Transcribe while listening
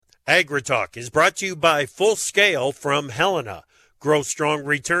AgriTalk is brought to you by Full Scale from Helena. Grow strong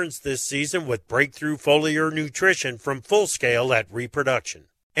returns this season with breakthrough foliar nutrition from Full Scale at Reproduction.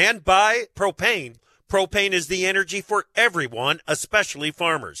 And by Propane. Propane is the energy for everyone, especially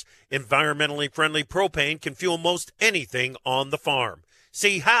farmers. Environmentally friendly propane can fuel most anything on the farm.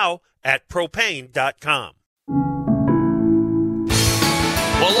 See how at propane.com.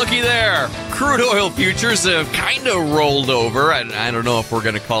 Well, looky there. Crude oil futures have kind of rolled over. I don't know if we're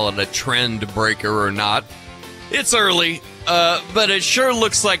going to call it a trend breaker or not. It's early, but it sure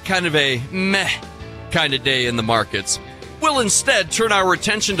looks like kind of a meh kind of day in the markets. We'll instead turn our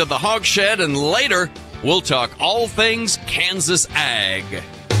attention to the hog shed, and later we'll talk all things Kansas ag.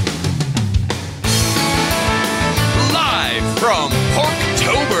 Live from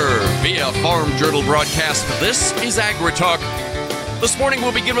October via Farm Journal broadcast, this is AgriTalk. This morning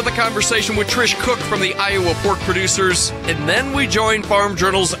we'll begin with a conversation with Trish Cook from the Iowa Pork Producers, and then we join Farm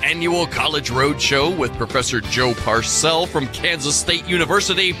Journal's annual College Road Show with Professor Joe Parcell from Kansas State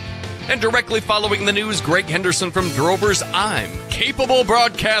University. And directly following the news, Greg Henderson from Drover's. I'm capable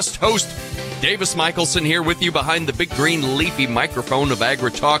broadcast host Davis Michelson here with you behind the big green leafy microphone of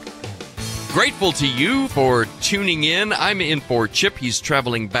AgriTalk. Grateful to you for tuning in. I'm in for Chip. He's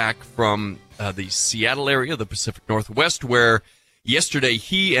traveling back from the Seattle area, the Pacific Northwest, where yesterday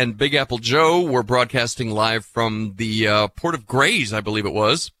he and Big Apple Joe were broadcasting live from the Port of Grays, I believe it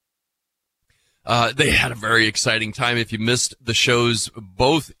was. They had a very exciting time. If you missed the shows,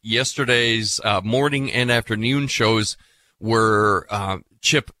 both yesterday's morning and afternoon shows were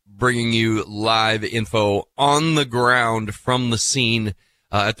Chip bringing you live info on the ground from the scene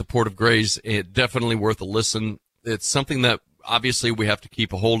at the Port of Grays. It definitely worth a listen. It's something that obviously we have to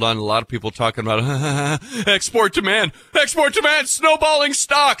keep a hold on. A lot of people talking about export demand, snowballing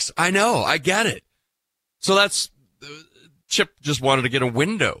stocks. I know, I get it. So that's Chip just wanted to get a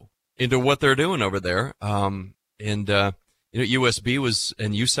window into what they're doing over there. USB was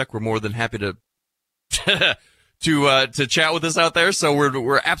and USEC were more than happy to to chat with us out there. So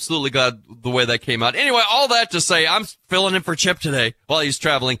we're absolutely glad the way that came out. Anyway, all that to say, I'm filling in for Chip today while he's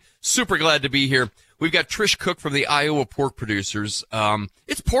traveling. Super glad to be here. We've got Trish Cook from the Iowa Pork Producers.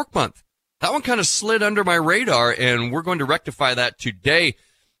 It's pork month. That one kind of slid under my radar, and we're going to rectify that today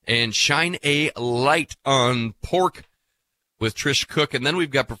and shine a light on pork with Trish Cook. And then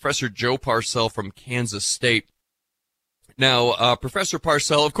we've got Professor Joe Parcell from Kansas State. Now, Professor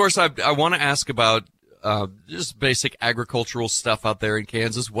Parcell, of course, I want to ask about just basic agricultural stuff out there in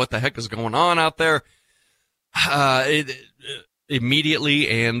Kansas. What the heck is going on out there? Immediately,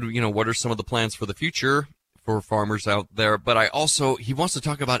 and, what are some of the plans for the future for farmers out there? But he wants to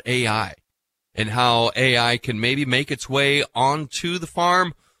talk about AI and how AI can maybe make its way onto the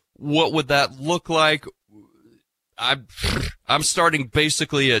farm. What would that look like? I'm starting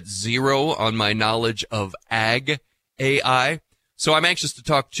basically at zero on my knowledge of ag AI. So I'm anxious to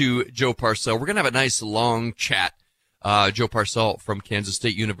talk to Joe Parcell. We're going to have a nice long chat. Joe Parcell from Kansas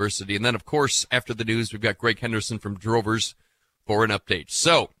State University. And then, of course, after the news, we've got Greg Henderson from Drovers for an update.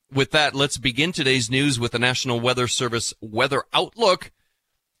 So with that, let's begin today's news with the National Weather Service weather outlook,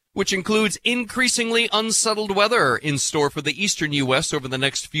 which includes increasingly unsettled weather in store for the eastern U.S. over the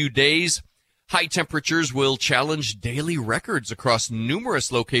next few days. High temperatures will challenge daily records across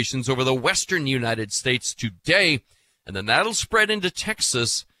numerous locations over the western United States today, and then that'll spread into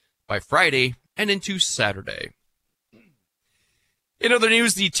Texas by Friday and into Saturday. In other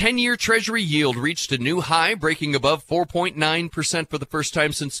news, the 10-year Treasury yield reached a new high, breaking above 4.9% for the first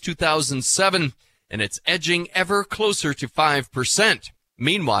time since 2007, and it's edging ever closer to 5%.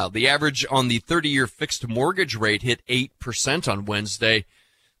 Meanwhile, the average on the 30-year fixed mortgage rate hit 8% on Wednesday.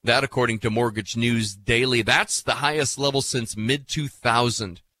 That, according to Mortgage News Daily, that's the highest level since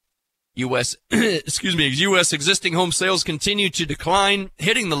mid-2000. U.S. existing home sales continue to decline,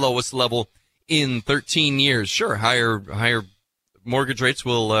 hitting the lowest level in 13 years. Sure, higher mortgage rates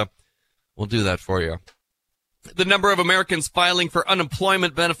will do that for you. The number of Americans filing for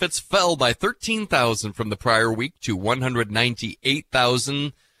unemployment benefits fell by 13,000 from the prior week to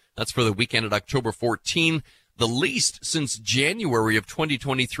 198,000. That's for the weekend at October 14. The least since January of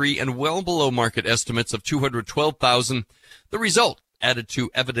 2023 and well below market estimates of 212,000. The result added to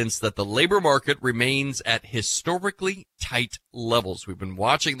evidence that the labor market remains at historically tight levels. We've been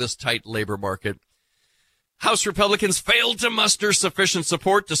watching this tight labor market. House Republicans failed to muster sufficient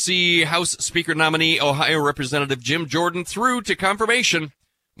support to see House Speaker nominee Ohio Representative Jim Jordan through to confirmation,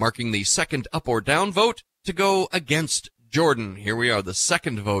 marking the second up or down vote to go against Jordan. Here we are, the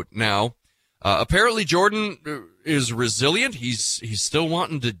second vote now. Apparently Jordan is resilient. He's still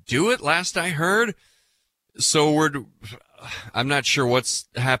wanting to do it, last I heard. So I'm not sure what's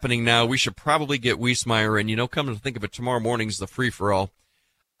happening now. We should probably get Wiesmeyer, and, come to think of it, tomorrow morning's the free-for-all.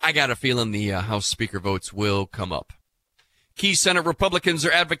 I got a feeling the House Speaker votes will come up. Key Senate Republicans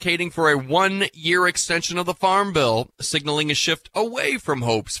are advocating for a 1-year extension of the Farm Bill, signaling a shift away from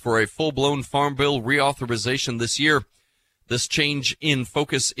hopes for a full-blown Farm Bill reauthorization this year. This change in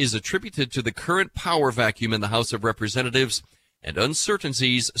focus is attributed to the current power vacuum in the House of Representatives and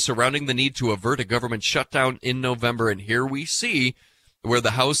uncertainties surrounding the need to avert a government shutdown in November. And here we see where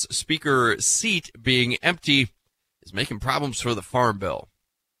the House Speaker seat being empty is making problems for the Farm Bill.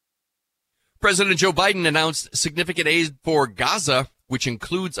 President Joe Biden announced significant aid for Gaza, which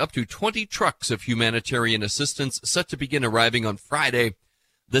includes up to 20 trucks of humanitarian assistance set to begin arriving on Friday.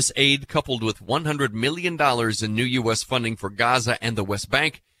 This aid, coupled with $100 million in new U.S. funding for Gaza and the West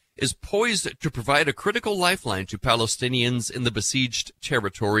Bank, is poised to provide a critical lifeline to Palestinians in the besieged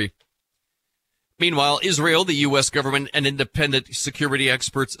territory. Meanwhile, Israel, the U.S. government, and independent security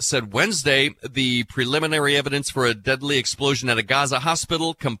experts said Wednesday the preliminary evidence for a deadly explosion at a Gaza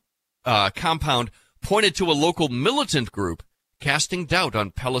hospital compound pointed to a local militant group casting doubt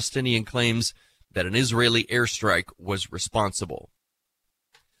on Palestinian claims that an Israeli airstrike was responsible.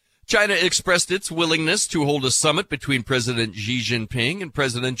 China expressed its willingness to hold a summit between President Xi Jinping and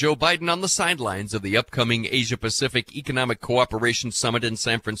President Joe Biden on the sidelines of the upcoming Asia-Pacific Economic Cooperation Summit in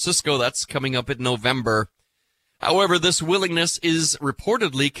San Francisco. That's coming up in November. However, this willingness is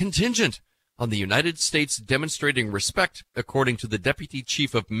reportedly contingent on the United States demonstrating respect, according to the Deputy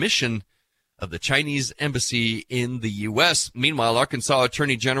Chief of Mission of the Chinese Embassy in the U.S. Meanwhile, Arkansas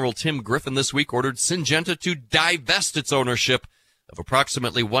Attorney General Tim Griffin this week ordered Syngenta to divest its ownership of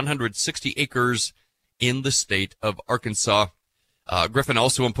approximately 160 acres in the state of Arkansas. Griffin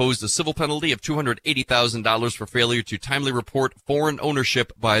also imposed a civil penalty of $280,000 for failure to timely report foreign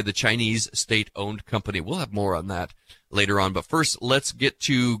ownership by the Chinese state-owned company. We'll have more on that later on. But first, let's get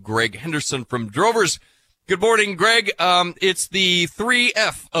to Greg Henderson from Drovers. Good morning, Greg. It's the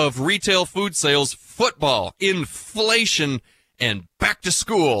 3F of retail food sales: football, inflation, and back to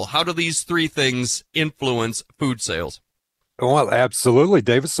school. How do these three things influence food sales? Well, absolutely,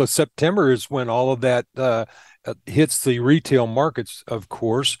 Davis. So September is when all of that hits the retail markets, of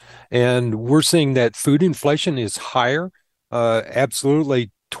course, and we're seeing that food inflation is higher,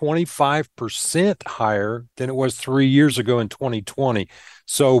 absolutely 25% higher than it was 3 years ago in 2020.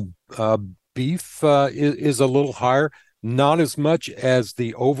 So beef is a little higher, not as much as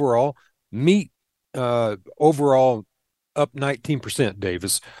the overall. Meat overall up 19%,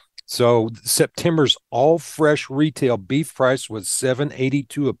 Davis. So September's all fresh retail beef price was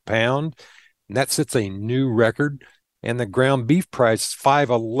 $7.82 a pound, and that sets a new record. And the ground beef price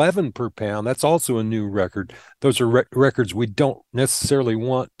 $5.11 per pound. That's also a new record. Those are records we don't necessarily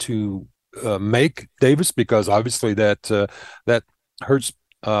want to make, Davis, because obviously that hurts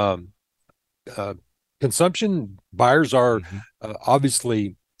consumption. Buyers are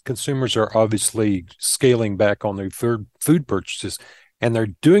consumers are obviously scaling back on their food purchases. And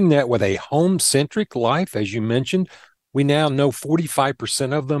they're doing that with a home-centric life, as you mentioned. We now know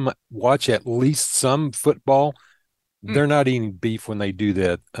 45% of them watch at least some football. They're not eating beef when they do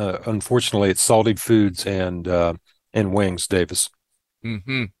that. Unfortunately, it's salty foods and wings, Davis.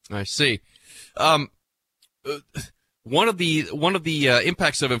 I see. One of the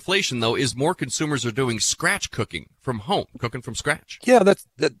impacts of inflation, though, is more consumers are doing scratch cooking from home, cooking from scratch. Yeah,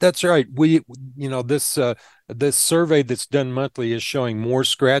 that's right. This survey that's done monthly is showing more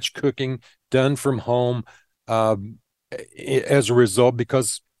scratch cooking done from home as a result,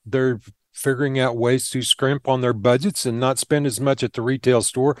 because they're figuring out ways to scrimp on their budgets and not spend as much at the retail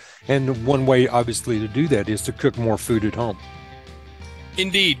store. And one way, obviously, to do that is to cook more food at home.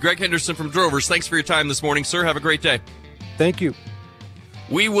 Indeed. Greg Henderson from Drovers, thanks for your time this morning, sir. Have a great day. Thank you.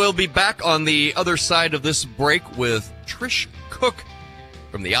 We will be back on the other side of this break with Trish Cook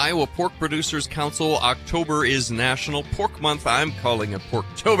from the Iowa Pork Producers Council. October is National Pork Month. I'm calling it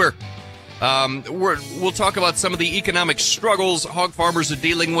Porktober. We'll talk about some of the economic struggles hog farmers are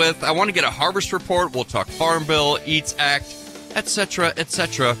dealing with. I want to get a harvest report. We'll talk Farm Bill, EATS Act, etc.,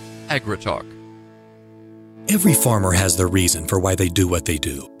 etc. AgriTalk. Every farmer has their reason for why they do what they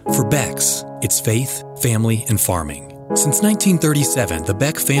do. For Becks, it's faith, family, and farming. Since 1937, the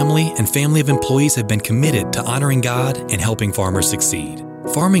Beck family and family of employees have been committed to honoring God and helping farmers succeed.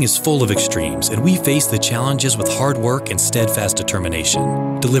 Farming is full of extremes, and we face the challenges with hard work and steadfast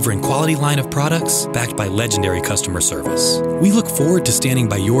determination, delivering quality line of products backed by legendary customer service. We look forward to standing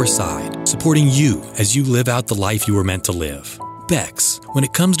by your side, supporting you as you live out the life you were meant to live. Becks, when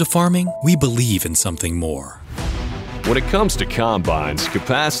it comes to farming, we believe in something more. When it comes to combines,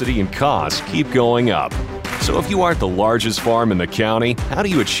 capacity and cost keep going up. So if you aren't the largest farm in the county, how do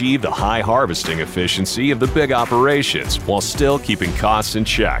you achieve the high harvesting efficiency of the big operations while still keeping costs in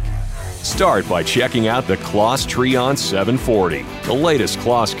check? Start by checking out the Kloss Treon 740. The latest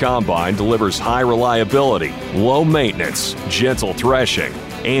Kloss combine delivers high reliability, low maintenance, gentle threshing,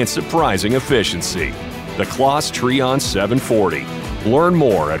 and surprising efficiency. The Kloss Treon 740. Learn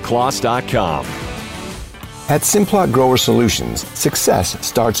more at kloss.com. At Simplot Grower Solutions, success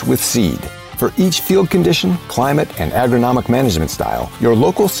starts with seed. For each field condition, climate, and agronomic management style, your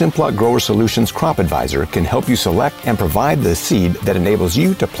local Simplot Grower Solutions crop advisor can help you select and provide the seed that enables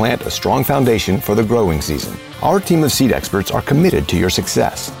you to plant a strong foundation for the growing season. Our team of seed experts are committed to your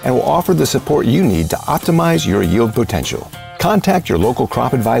success and will offer the support you need to optimize your yield potential. Contact your local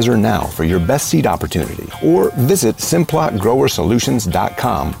crop advisor now for your best seed opportunity or visit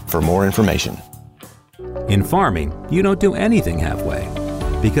simplotgrowersolutions.com for more information. In farming, you don't do anything halfway,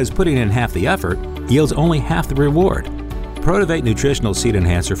 because putting in half the effort yields only half the reward. Protivate Nutritional Seed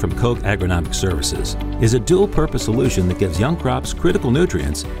Enhancer from Koch Agronomic Services is a dual-purpose solution that gives young crops critical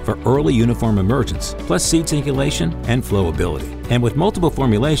nutrients for early uniform emergence, plus seed singulation and flowability. And with multiple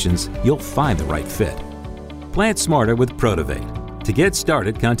formulations, you'll find the right fit. Plant smarter with Protivate. To get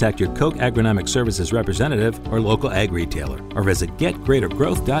started, contact your Koch Agronomic Services representative or local ag retailer, or visit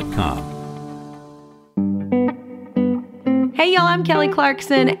getgreatergrowth.com. Hey y'all, I'm Kelly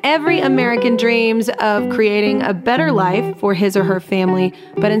Clarkson. Every American dreams of creating a better life for his or her family,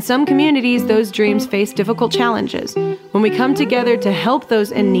 but in some communities, those dreams face difficult challenges. When we come together to help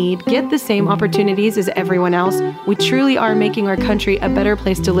those in need get the same opportunities as everyone else, we truly are making our country a better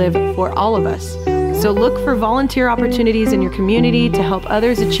place to live for all of us. So look for volunteer opportunities in your community to help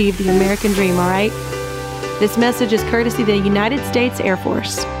others achieve the American dream, all right? This message is courtesy of the United States Air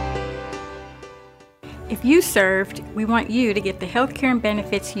Force. If you served, we want you to get the health care and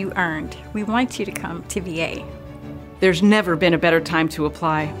benefits you earned. We want you to come to VA. There's never been a better time to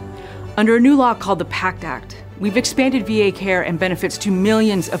apply. Under a new law called the PACT Act, we've expanded VA care and benefits to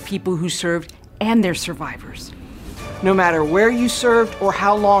millions of people who served and their survivors. No matter where you served or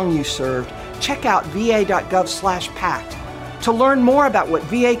how long you served, check out va.gov/PACT to learn more about what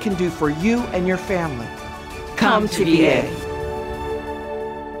VA can do for you and your family. Come to VA.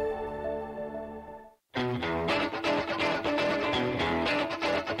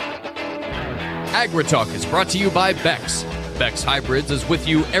 AgriTalk is brought to you by Bex. Bex Hybrids is with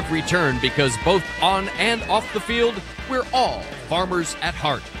you every turn because both on and off the field, we're all farmers at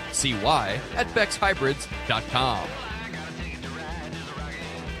heart. See why at BexHybrids.com.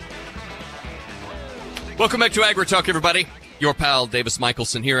 Welcome back to AgriTalk, everybody. Your pal Davis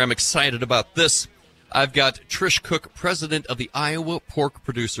Michelson here. I'm excited about this. I've got Trish Cook, president of the Iowa Pork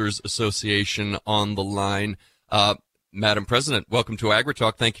Producers Association, on the line. Madam President, welcome to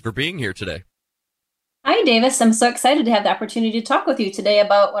AgriTalk. Thank you for being here today. Hi, Davis. I'm so excited to have the opportunity to talk with you today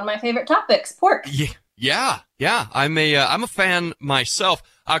about one of my favorite topics, pork. Yeah. I'm a fan myself.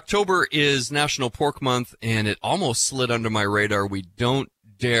 October is National Pork Month, and it almost slid under my radar. We don't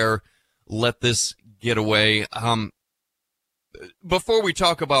dare let this get away. Before we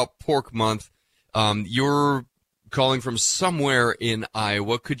talk about Pork Month, you're calling from somewhere in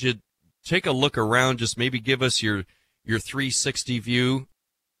Iowa. Could you take a look around, just maybe give us your 360 view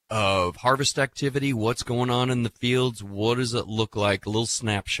of harvest activity? What's going on in the fields? What does it look like? A little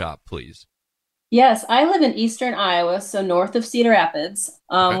snapshot, please. Yes, I live in eastern Iowa, so north of Cedar Rapids.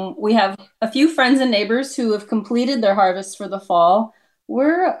 Okay. We have a few friends and neighbors who have completed their harvest for the fall.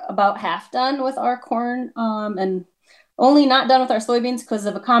 We're about half done with our corn, and only not done with our soybeans because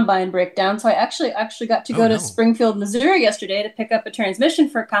of a combine breakdown. So I actually got to go to Springfield, Missouri yesterday to pick up a transmission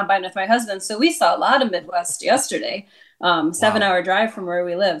for a combine with my husband. So we saw a lot of Midwest yesterday. 7-hour drive from where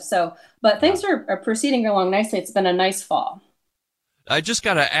we live. But things are proceeding along nicely. It's been a nice fall. I just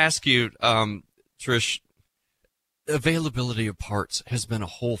got to ask you, Trish, availability of parts has been a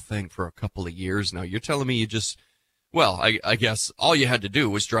whole thing for a couple of years now. You're telling me I guess all you had to do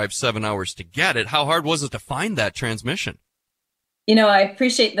was drive 7 hours to get it. How hard was it to find that transmission? I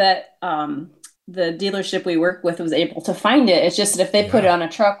appreciate that the dealership we work with was able to find it. It's just that if they put it on a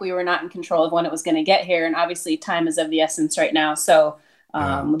truck, we were not in control of when it was going to get here. And obviously time is of the essence right now. So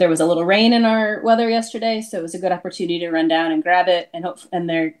there was a little rain in our weather yesterday. So it was a good opportunity to run down and grab it. And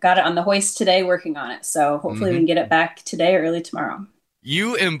they got it on the hoist today, working on it. So hopefully we can get it back today or early tomorrow.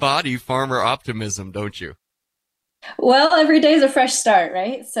 You embody farmer optimism, don't you? Well, every day is a fresh start,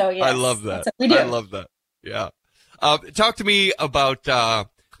 right? So yes, I love that. That's what we do. I love that. Yeah. Talk to me about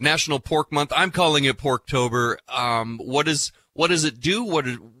National Pork Month. I'm calling it Porktober. What does it do?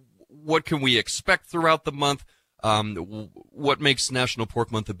 What can we expect throughout the month? What makes National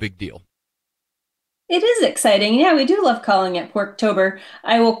Pork Month a big deal? It is exciting. Yeah, we do love calling it Porktober.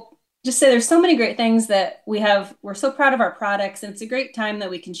 I will just say there's so many great things that we have. We're so proud of our products, and it's a great time that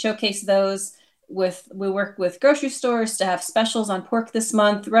we can showcase those. We work with grocery stores to have specials on pork this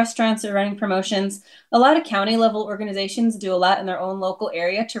month. Restaurants are running promotions. A lot of county level organizations do a lot in their own local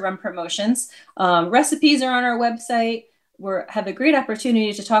area to run promotions. Recipes are on our website. We have a great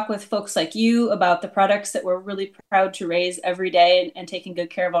opportunity to talk with folks like you about the products that we're really proud to raise every day and taking good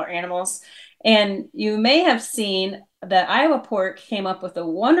care of our animals. And you may have seen that Iowa Pork came up with a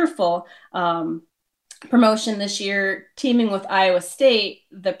wonderful promotion this year, teaming with Iowa State,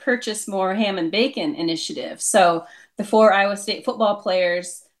 the Purchase More Ham and Bacon initiative. So the 4 Iowa State football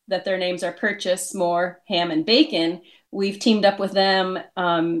players that their names are Purchase More Ham and Bacon, we've teamed up with them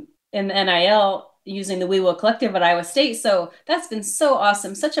in the NIL using the We Will Collective at Iowa State. So that's been so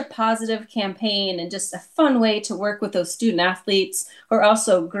awesome, such a positive campaign and just a fun way to work with those student athletes who are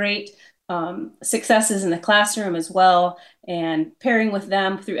also great successes in the classroom as well, and pairing with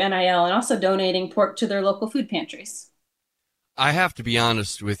them through NIL and also donating pork to their local food pantries. I have to be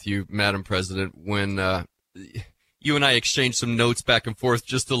honest with you, Madam President, when you and I exchanged some notes back and forth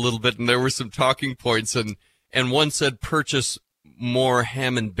just a little bit, and there were some talking points, and one said purchase more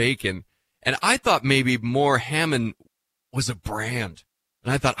ham and bacon, and I thought maybe more ham was a brand,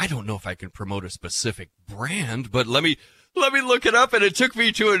 and I thought, I don't know if I can promote a specific brand, but let me look it up, and it took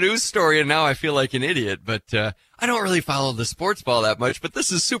me to a news story, and now I feel like an idiot, but I don't really follow the sports ball that much, but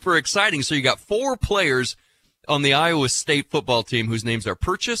this is super exciting. So you got 4 players on the Iowa State football team whose names are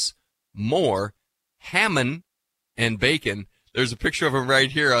Purchase, More, Hammond, and Bacon. There's a picture of them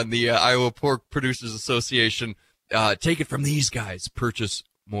right here on the Iowa Pork Producers Association. Take it from these guys, Purchase,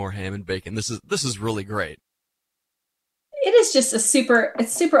 More, Ham, and Bacon. This is really great. It is just it's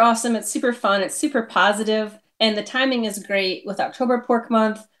super awesome. It's super fun. It's super positive. And the timing is great with October Pork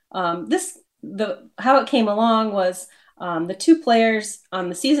Month. How it came along was the 2 players on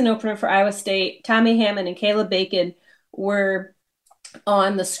the season opener for Iowa State, Tommy Hammond and Caleb Bacon, were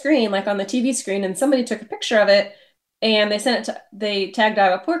on the screen, like on the TV screen, and somebody took a picture of it and they tagged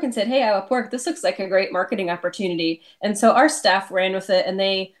Iowa Pork and said, "Hey, Iowa Pork, this looks like a great marketing opportunity." And so our staff ran with it, and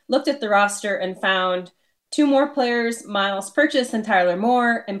they looked at the roster and found 2 more players, Miles Purchase and Tyler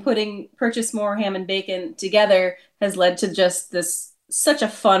Moore, and putting Purchase More Ham and Bacon together has led to just such a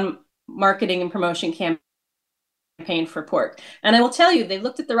fun marketing and promotion campaign for pork. And I will tell you, they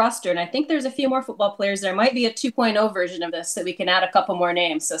looked at the roster, and I think there's a few more football players. There might be a 2.0 version of this that we can add a couple more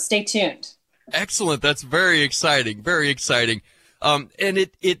names. So stay tuned. Excellent. That's very exciting. Very exciting. And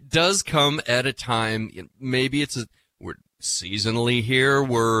it does come at a time, maybe we're seasonally here.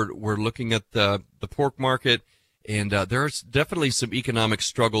 We're looking at the pork market, and there's definitely some economic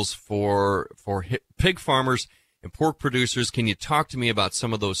struggles for pig farmers and pork producers. Can you talk to me about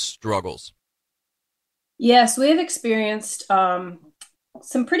some of those struggles? Yes, we have experienced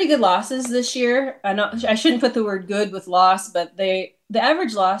some pretty good losses this year. I shouldn't put the word good with loss, but the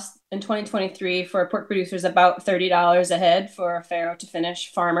average loss in 2023 for a pork producer is about $30 a head for a farrow to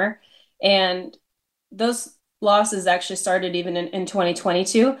finish farmer. And those losses actually started even in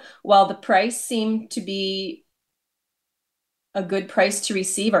 2022, while the price seemed to be a good price to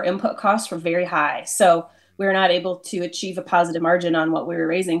receive. Our input costs were very high. So we were not able to achieve a positive margin on what we were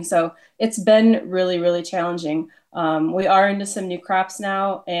raising. So it's been really, really challenging. We are into some new crops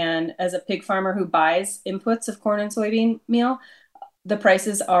now. And as a pig farmer who buys inputs of corn and soybean meal, the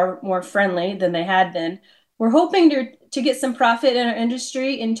prices are more friendly than they had been. We're hoping to get some profit in our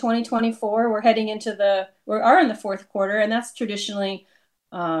industry in 2024. We are in the 4th quarter, and that's traditionally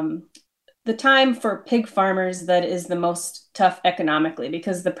the time for pig farmers that is the most tough economically,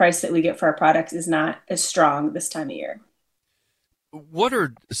 because the price that we get for our products is not as strong this time of year. What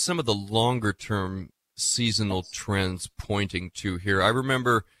are some of the longer term seasonal trends pointing to here? I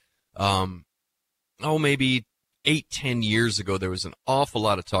remember, maybe 8-10 years ago, there was an awful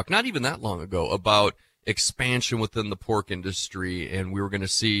lot of talk, not even that long ago, about expansion within the pork industry, and we were going to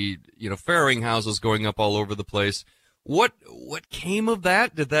see, farrowing houses going up all over the place. What came of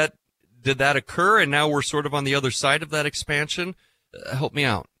that? Did that occur, and now we're sort of on the other side of that expansion? Help me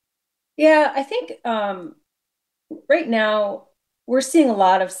out. Yeah, I think right now we're seeing a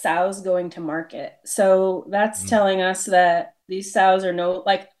lot of sows going to market. So that's telling us that these sows are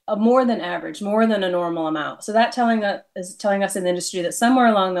more than average, more than a normal amount. So that is telling us in the industry that somewhere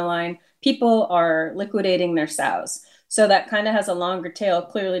along the line, people are liquidating their sows. So that kind of has a longer tail,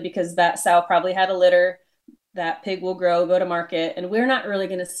 clearly, because that sow probably had a litter. That pig will grow, go to market, and we're not really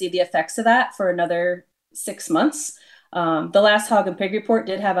going to see the effects of that for another 6 months. The last hog and pig report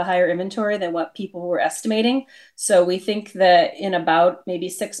did have a higher inventory than what people were estimating. So we think that in about maybe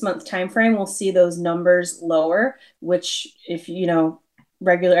 6-month time frame, we'll see those numbers lower, which if,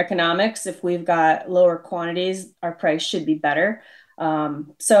 regular economics, if we've got lower quantities, our price should be better.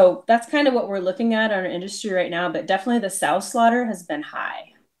 So that's kind of what we're looking at on our industry right now, but definitely the sow slaughter has been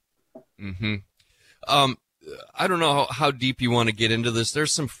high. Mm-hmm. I don't know how deep you want to get into this.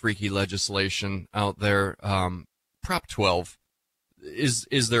 There's some freaky legislation out there. Prop 12.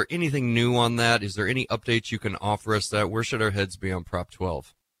 Is there anything new on that? Is there any updates you can offer us that? Where should our heads be on Prop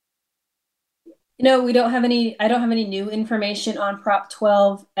 12? We don't have any, I don't have any new information on Prop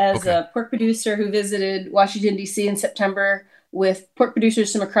 12. As a pork producer who visited Washington, D.C. in September with pork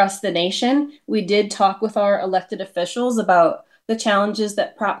producers from across the nation, we did talk with our elected officials about the challenges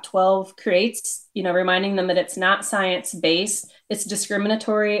that Prop 12 creates, reminding them that it's not science-based, it's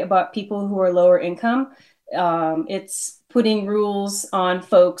discriminatory about people who are lower income. It's putting rules on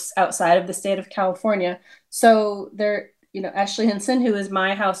folks outside of the state of California. So Ashley Hinson, who is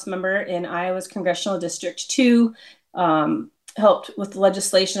my House member in Iowa's Congressional District 2, helped with the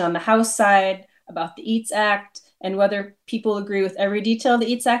legislation on the House side about the EATS Act. And whether people agree with every detail of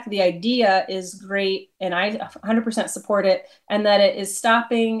the EATS Act, the idea is great, and I 100% support it, and that it is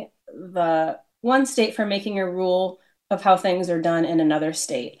stopping the one state from making a rule of how things are done in another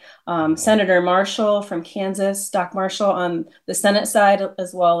state. Senator Marshall from Kansas, Doc Marshall on the Senate side,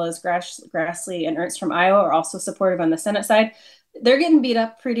 as well as Grassley and Ernst from Iowa are also supportive on the Senate side. They're getting beat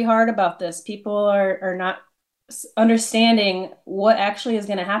up pretty hard about this. People are not understanding what actually is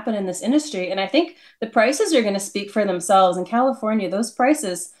going to happen in this industry. And I think the prices are going to speak for themselves. In California, those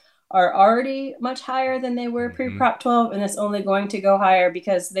prices are already much higher than they were pre-Prop 12, and it's only going to go higher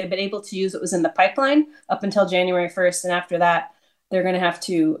because they've been able to use what was in the pipeline up until January 1st. And after that, they're going to have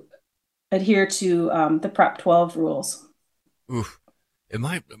to adhere to the Prop 12 rules. Oof.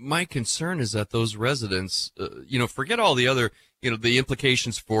 And my concern is that those residents, forget all the other, the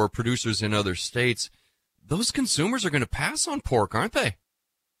implications for producers in other states. Those consumers are going to pass on pork, aren't they?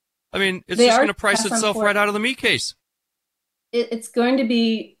 I mean, it's just going to price itself right out of the meat case. It's going to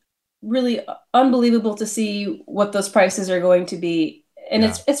be really unbelievable to see what those prices are going to be. And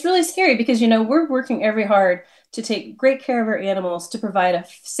it's really scary because, we're working every hard to take great care of our animals to provide a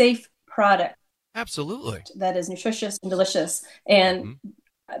safe product. Absolutely. That is nutritious and delicious. And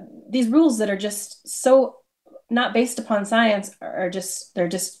these rules that are just so not based upon science are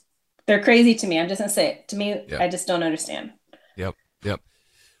they're crazy to me. I'm just going to say it. To me, I just don't understand. Yep.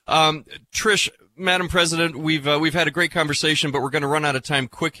 Trish, Madam President, we've had a great conversation, but we're going to run out of time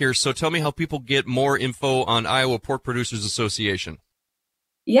quick here. So tell me how people get more info on Iowa Pork Producers Association.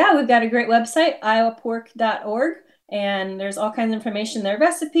 Yeah, we've got a great website, iowapork.org, and there's all kinds of information there.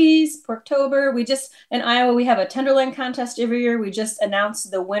 Recipes, Porktober. In Iowa, we have a tenderloin contest every year. We just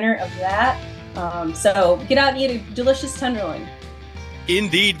announced the winner of that. So get out and eat a delicious tenderloin.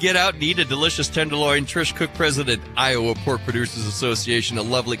 Indeed, get out and eat a delicious tenderloin. Trish Cook, President, Iowa Pork Producers Association. A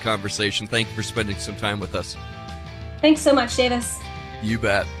lovely conversation. Thank you for spending some time with us. Thanks so much, Davis. You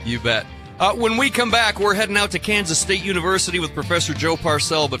bet. When we come back, we're heading out to Kansas State University with Professor Joe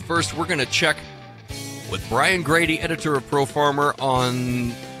Parcell. But first, we're going to check with Brian Grady, editor of Pro Farmer,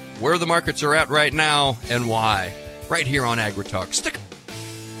 on where the markets are at right now and why. Right here on AgriTalk. Stick.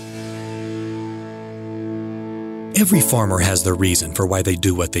 Every farmer has their reason for why they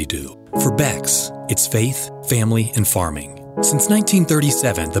do what they do. For Beck's, it's faith, family, and farming. Since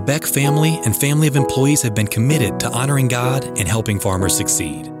 1937, the Beck family and family of employees have been committed to honoring God and helping farmers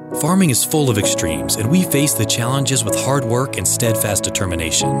succeed. Farming is full of extremes, and we face the challenges with hard work and steadfast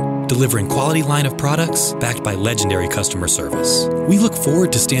determination, delivering quality line of products backed by legendary customer service. We look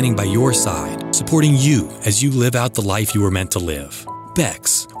forward to standing by your side, supporting you as you live out the life you were meant to live.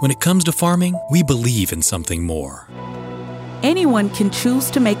 Beck's, when it comes to farming, we believe in something more. Anyone can choose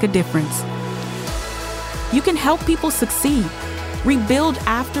to make a difference. You can help people succeed, rebuild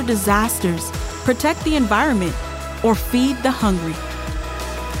after disasters, protect the environment, or feed the hungry.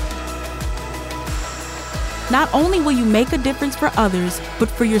 Not only will you make a difference for others, but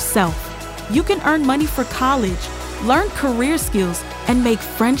for yourself. You can earn money for college, learn career skills, and make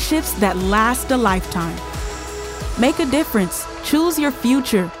friendships that last a lifetime. Make a difference. Choose your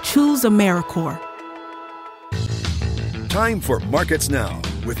future. Choose AmeriCorps. Time for Markets Now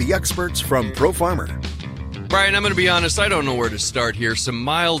with the experts from Pro Farmer. Brian, I'm going to be honest, I don't know where to start here. Some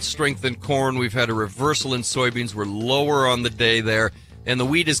mild strength in corn. We've had a reversal in soybeans. We're lower on the day there. And the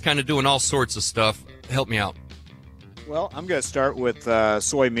wheat is kind of doing all sorts of stuff. Help me out. Well, I'm going to start with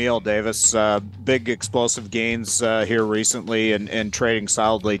soy meal, Davis. Big explosive gains here recently and trading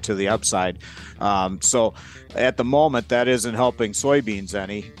solidly to the upside. So at the moment, that isn't helping soybeans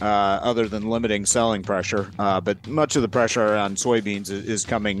any, other than limiting selling pressure. But much of the pressure on soybeans is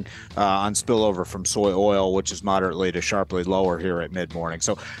coming on spillover from soy oil, which is moderately to sharply lower here at mid-morning.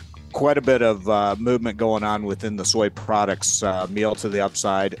 So quite a bit of movement going on within the soy products, meal to the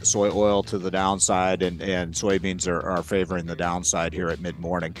upside, soy oil to the downside, and soybeans are favoring the downside here at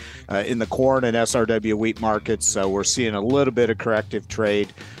mid-morning. In the corn and SRW wheat markets, we're seeing a little bit of corrective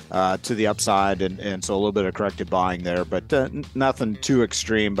trade to the upside, and so a little bit of corrective buying there, but nothing too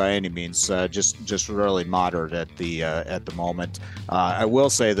extreme by any means. Just really moderate at the moment. I will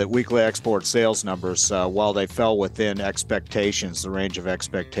say that weekly export sales numbers, while they fell within expectations, the range of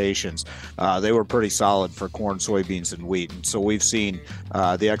expectations, they were pretty solid for corn, soybeans, and wheat. And so we've seen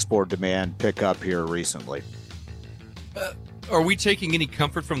the export demand pick up here recently. Are we taking any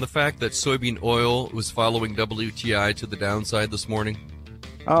comfort from the fact that soybean oil was following WTI to the downside this morning?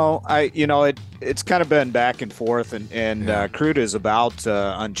 Oh, it's kind of been back and forth, and crude is about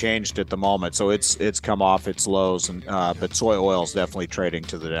unchanged at the moment, so it's come off its lows, and but soy oil is definitely trading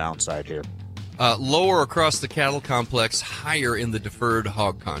to the downside here. Lower across the cattle complex, higher in the deferred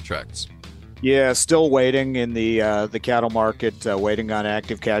hog contracts. Yeah, still waiting in the cattle market, waiting on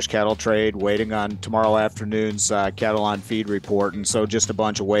active cash cattle trade, waiting on tomorrow afternoon's cattle on feed report, and so just a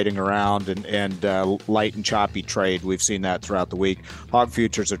bunch of waiting around and light and choppy trade. We've seen that throughout the week. Hog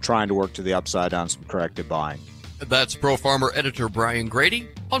futures are trying to work to the upside on some corrective buying. That's Pro Farmer editor Brian Grady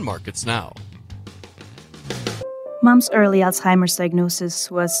on Markets Now. Mom's early Alzheimer's diagnosis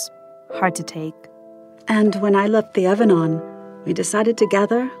was hard to take. And when I left the oven on, we decided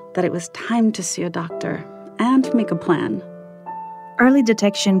together that it was time to see a doctor and make a plan. Early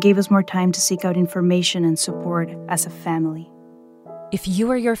detection gave us more time to seek out information and support as a family. If you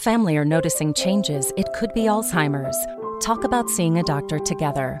or your family are noticing changes, it could be Alzheimer's. Talk about seeing a doctor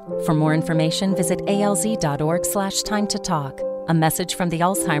together. For more information, visit alz.org/time to talk. A message from the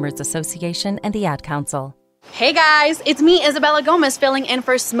Alzheimer's Association and the Ad Council. Hey guys, it's me, Isabella Gomez, filling in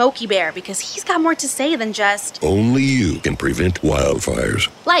for Smokey Bear because he's got more to say than just... Only you can prevent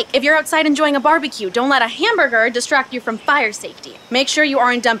wildfires. Like, if you're outside enjoying a barbecue, don't let a hamburger distract you from fire safety. Make sure you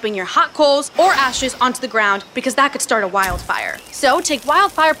aren't dumping your hot coals or ashes onto the ground because that could start a wildfire. So take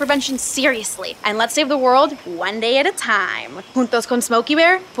wildfire prevention seriously and let's save the world one day at a time. Juntos con Smokey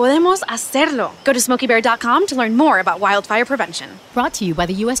Bear, podemos hacerlo. Go to smokeybear.com to learn more about wildfire prevention. Brought to you by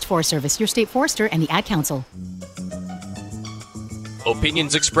the U.S. Forest Service, your state forester, and the Ad Council.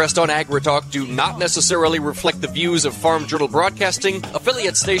 Opinions expressed on AgriTalk do not necessarily reflect the views of Farm Journal Broadcasting,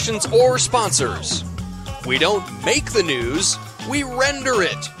 affiliate stations, or sponsors. We don't make the news, we render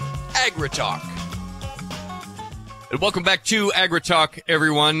it. AgriTalk. And welcome back to AgriTalk,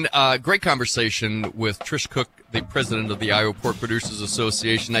 everyone. Great conversation with Trish Cook, the president of the Iowa Pork Producers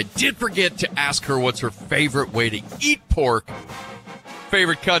Association. I did forget to ask her what's her favorite way to eat pork,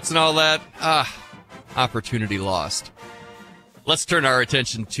 favorite cuts and all that. Opportunity lost. Let's turn our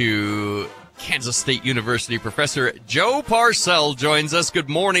attention to Kansas State University. Professor Joe Parcell joins us. Good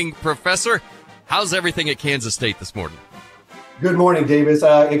morning, Professor. How's everything at Kansas State this morning? Good morning, Davis.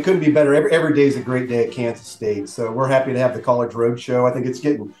 It couldn't be better. Every day is a great day at Kansas State. So we're happy to have the College Road Show. I think it's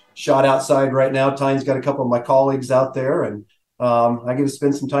getting shot outside right now. Tyne's got a couple of my colleagues out there, and I get to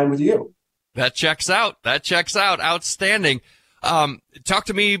spend some time with you. That checks out. Outstanding. Talk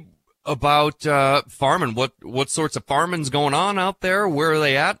to me about farming. What sorts of farming's going on out there? Where are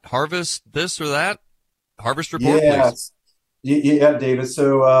they at? Harvest this or that? Harvest report, please. Yeah, David.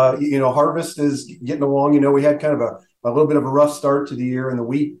 So, harvest is getting along. We had kind of a little bit of a rough start to the year in the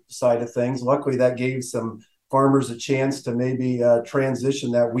wheat side of things. Luckily, that gave some farmers a chance to maybe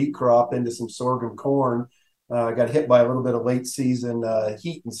transition that wheat crop into some sorghum corn. Got hit by a little bit of late season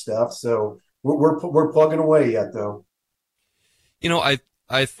heat and stuff. So we're plugging away yet, though.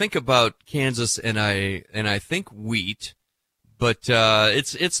 I think about Kansas and I think wheat, but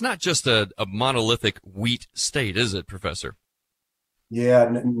it's not just a monolithic wheat state, is it, Professor? Yeah,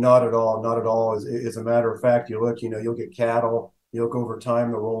 not at all. Not at all. As a matter of fact, you look, you'll get cattle. You look over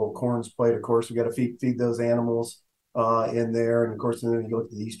time, the role of corn's played. Of course, we got to feed those animals in there, and of course, then you look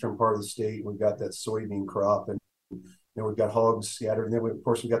at the eastern part of the state. We've got that soybean crop, and we've got hogs scattered, and then of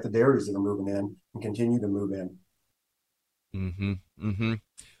course we've got the dairies that are moving in and continue to move in.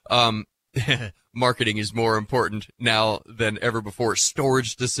 Marketing is more important now than ever before.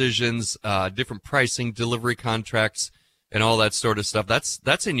 Storage decisions, different pricing, delivery contracts, and all that sort of stuff.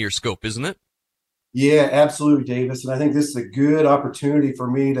 That's in your scope, isn't it? Yeah, absolutely, Davis. And I think this is a good opportunity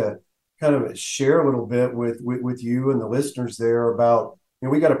for me to kind of share a little bit with you and the listeners there about,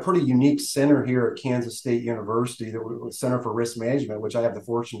 we got a pretty unique center here at Kansas State University, the Center for Risk Management, which I have the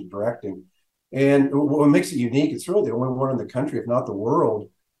fortune of directing. And what makes it unique, it's really the only one in the country, if not the world,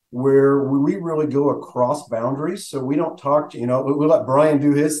 where we really go across boundaries. So we don't talk, we'll let Brian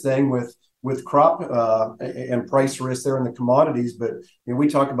do his thing with crop and price risk there in the commodities, but we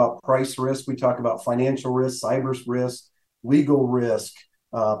talk about price risk, we talk about financial risk, cyber risk, legal risk,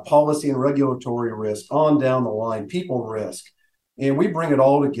 policy and regulatory risk, on down the line, people risk. And we bring it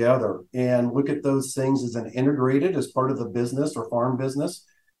all together and look at those things as an integrated, as part of the business or farm business.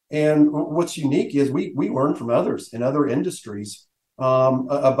 And what's unique is we learn from others in other industries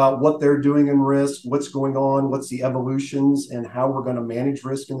about what they're doing in risk, what's going on, what's the evolutions, and how we're going to manage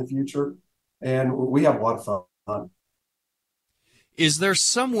risk in the future. And we have a lot of fun. Is there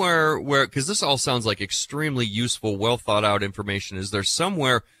somewhere where, because this all sounds like extremely useful, well thought out information, is there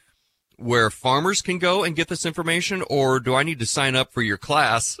somewhere where farmers can go and get this information, or do I need to sign up for your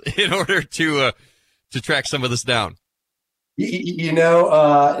class in order to track some of this down?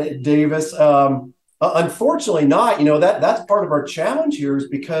 Davis, unfortunately not. That's part of our challenge here, is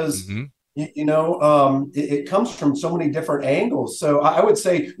because it comes from so many different angles. So I would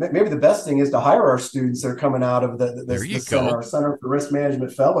say maybe the best thing is to hire our students that are coming out of the center, our Center for Risk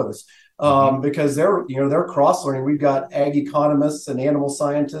Management Fellows, because they're cross learning. We've got ag economists and animal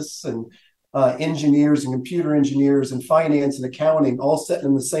scientists and engineers and computer engineers and finance and accounting all sitting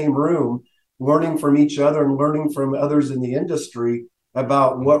in the same room, learning from each other and learning from others in the industry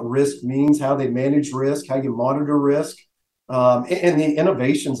about what risk means, how they manage risk, how you monitor risk, and the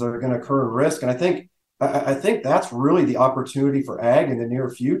innovations that are going to occur in risk. And I think that's really the opportunity for ag in the near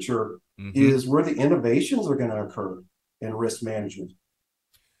future, is where the innovations are going to occur in risk management.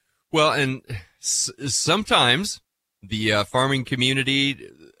 Well, and sometimes the farming community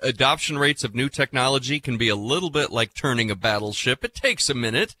adoption rates of new technology can be a little bit like turning a battleship. It takes a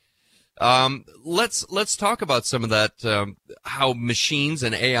minute. Let's talk about some of that, how machines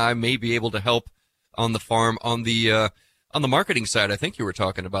and AI may be able to help on the farm, on the marketing side. I think you were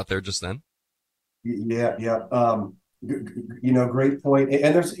talking about there just then. Yeah. Great point.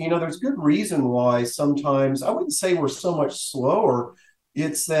 And there's good reason why sometimes I wouldn't say we're so much slower.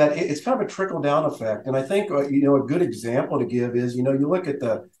 It's that it's kind of a trickle down effect. And I think, a good example to give is, you look at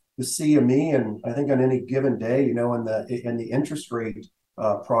the CME, and I think on any given day, in the interest rate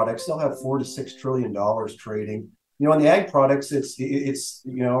products, they'll have $4 to $6 trillion trading. On the ag products, it's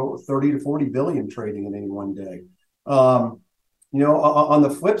 30 to 40 billion trading in any one day. On the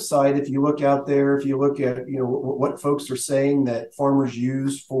flip side, if you look out there, if you look at what folks are saying that farmers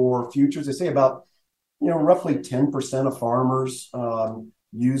use for futures, they say about roughly 10% of farmers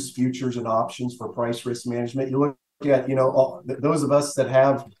use futures and options for price risk management. You look at those of us that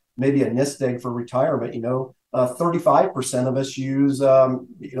have maybe a nest egg for retirement, 35% of us use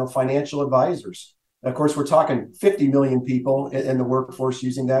financial advisors. Of course, we're talking 50 million people in the workforce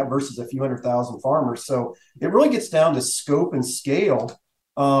using that versus a few 100,000 farmers. So it really gets down to scope and scale.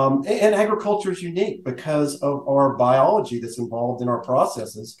 And agriculture is unique because of our biology that's involved in our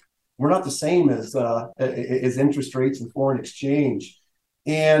processes. We're not the same as interest rates and foreign exchange.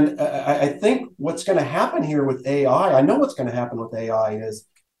 And I think what's going to happen here with AI, I know what's going to happen with AI is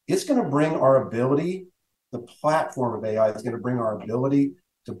it's going to bring our ability, the platform of AI is going to bring our ability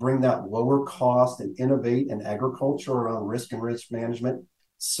to bring that lower cost and innovate in agriculture around risk and risk management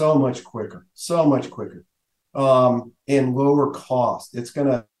so much quicker, and lower cost. It's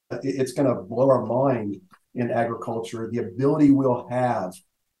gonna blow our mind in agriculture, the ability we'll have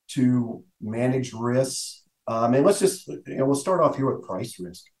to manage risks. And let's just, we'll start off here with price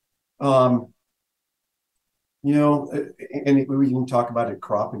risk. And we can talk about it,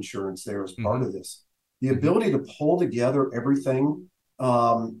 crop insurance there as part of this. The ability to pull together everything,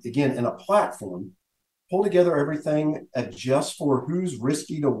 again, in a platform, pull together everything, adjust for who's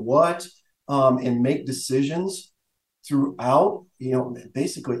risky to what, and make decisions throughout,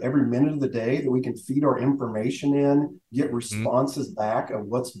 basically every minute of the day, that we can feed our information in, get responses back of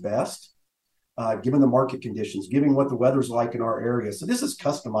what's best, given the market conditions, given what the weather's like in our area. So this is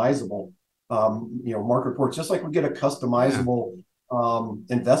customizable, market reports, just like we get a customizable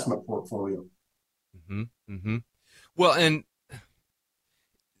investment portfolio. Well, and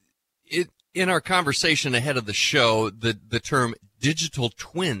in our conversation ahead of the show, the term digital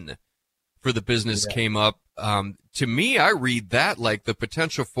twin for the business came up. To me, I read that like the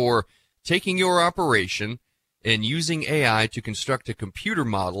potential for taking your operation and using AI to construct a computer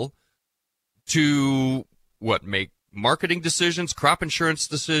model to make marketing decisions, crop insurance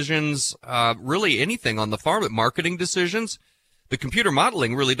decisions, really anything on the farm, marketing decisions. the computer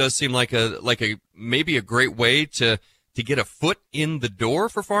modeling really does seem like a maybe a great way to get a foot in the door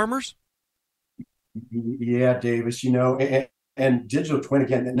for farmers. Yeah, Davis, and digital twin,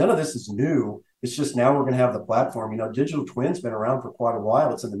 again, none of this is new. It's just now we're going to have the platform. Digital twin's been around for quite a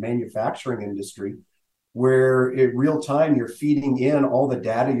while. It's in the manufacturing industry where in real time you're feeding in all the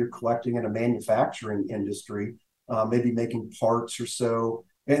data you're collecting in a manufacturing industry, maybe making parts or so.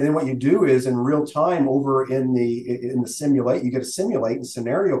 And then what you do is in real time over in the simulate, you get a simulate and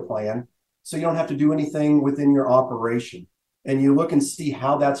scenario plan. So you don't have to do anything within your operation. And you look and see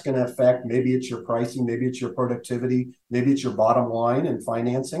how that's going to affect, maybe it's your pricing, maybe it's your productivity, maybe it's your bottom line and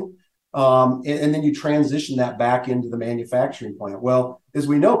financing. And then you transition that back into the manufacturing plant. Well, as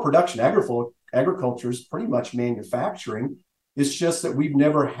we know, production agriculture is pretty much manufacturing. It's just that we've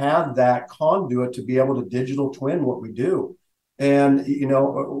never had that conduit to be able to digital twin what we do. And,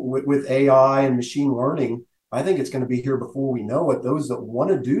 with AI and machine learning, I think it's going to be here before we know it. Those that want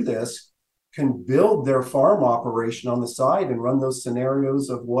to do this can build their farm operation on the side and run those scenarios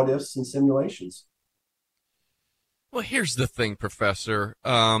of what ifs and simulations. Well, here's the thing, Professor.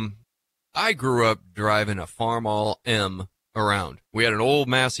 I grew up driving a Farmall M around. We had an old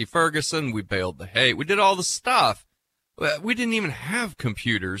Massey Ferguson. We baled the hay. We did all the stuff. We didn't even have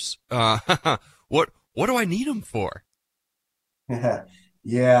computers. What do I need them for?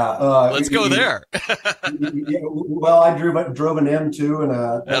 Yeah. Let's go there. Well, I drove an M2 and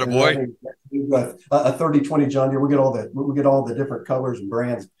a 3020 John Deere. We get all the different colors and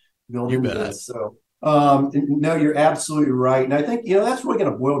brands built into this. So no, you're absolutely right. And I think, that's really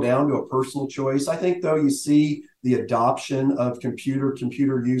going to boil down to a personal choice. I think though, you see the adoption of computer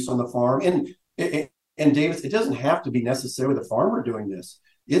use on the farm and Davis, it doesn't have to be necessarily the farmer doing this.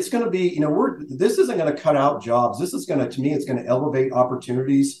 It's going to be, this isn't going to cut out jobs. This is going to, to me, it's going to elevate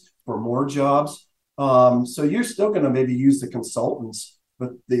opportunities for more jobs. So you're still going to maybe use the consultants,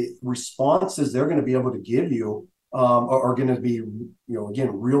 but the responses they're going to be able to give you are going to be,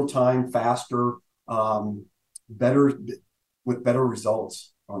 again, real time, faster, better, with better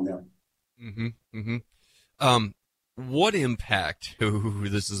results on them. Mm-hmm. Mm-hmm. What impact?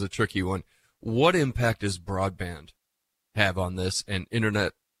 This is a tricky one. What impact does broadband have on this and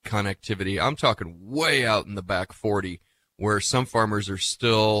internet connectivity? I'm talking way out in the back 40, where some farmers are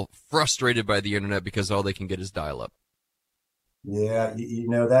still frustrated by the internet because all they can get is dial-up. Yeah,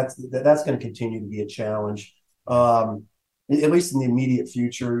 that's going to continue to be a challenge, at least in the immediate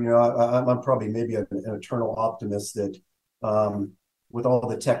future. I'm probably maybe an eternal optimist that with all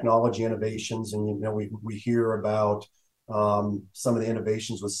the technology innovations, and we hear about some of the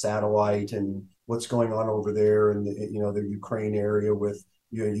innovations with satellite and what's going on over there in the Ukraine area with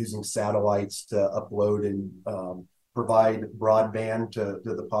using satellites to upload and provide broadband to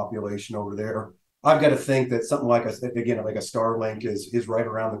the population over there. I've got to think that something like a Starlink is right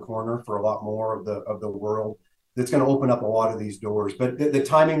around the corner for a lot more of the world. That's going to open up a lot of these doors. But the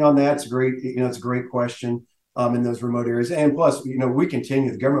timing on that's great. It's a great question in those remote areas. And plus, we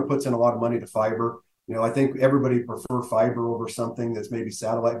continue. The government puts in a lot of money to fiber. I think everybody prefer fiber over something that's maybe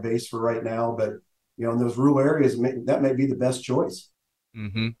satellite based for right now. But in those rural areas, that may be the best choice.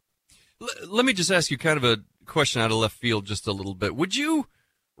 Mm-hmm. Let me just ask you kind of a question out of left field, just a little bit. Would you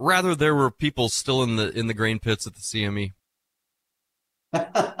rather there were people still in the grain pits at the CME?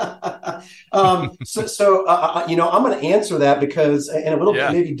 So I'm going to answer that because in a little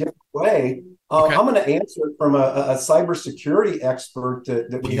bit maybe different way. Okay. I'm going to answer it from a cybersecurity expert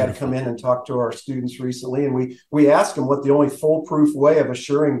that we had come in and talk to our students recently, and we asked them what the only foolproof way of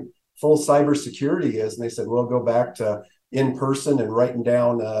assuring full cybersecurity is, and they said, "Well, go back to in person and writing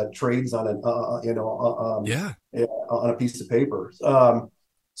down trades on on a piece of paper."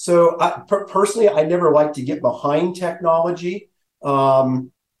 So personally, I never like to get behind technology.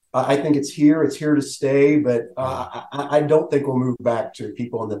 I think it's here to stay, but I don't think we'll move back to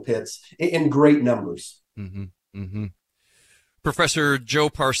people in the pits in great numbers. Mm-hmm. Mm-hmm. Professor Joe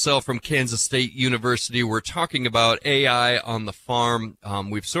Parcell from Kansas State University. We're talking about AI on the farm.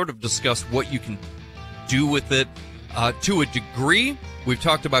 We've sort of discussed what you can do with it to a degree. We've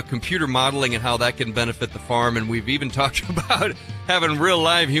talked about computer modeling and how that can benefit the farm, and we've even talked about having real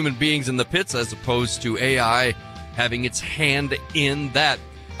live human beings in the pits as opposed to AI having its hand in that.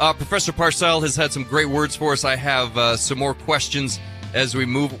 Professor Parcell has had some great words for us. I have some more questions as we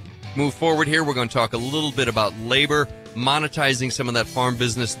move forward here. We're going to talk a little bit about labor, monetizing some of that farm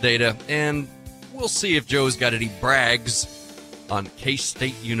business data, and we'll see if Joe's got any brags on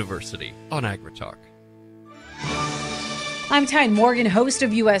K-State University on AgriTalk. I'm Tyne Morgan, host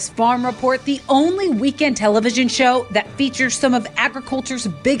of U.S. Farm Report, the only weekend television show that features some of agriculture's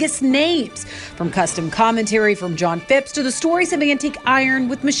biggest names. From custom commentary from John Phipps to the stories of Antique Iron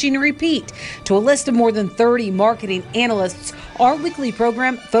with Machinery Pete to a list of more than 30 marketing analysts, our weekly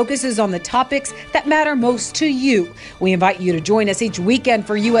program focuses on the topics that matter most to you. We invite you to join us each weekend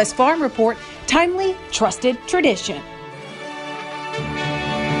for U.S. Farm Report, timely, trusted tradition.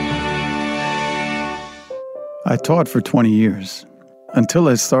 I taught for 20 years, until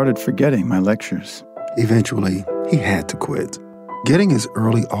I started forgetting my lectures. Eventually, he had to quit. Getting his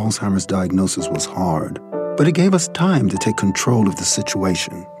early Alzheimer's diagnosis was hard, but it gave us time to take control of the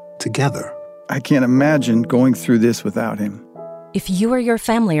situation, together. I can't imagine going through this without him. If you or your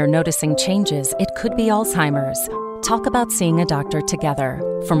family are noticing changes, it could be Alzheimer's. Talk about seeing a doctor together.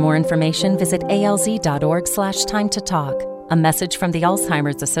 For more information, visit alz.org/time to talk. A message from the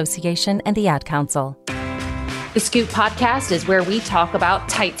Alzheimer's Association and the Ad Council. The Scoop Podcast is where we talk about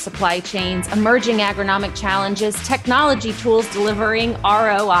tight supply chains, emerging agronomic challenges, technology tools delivering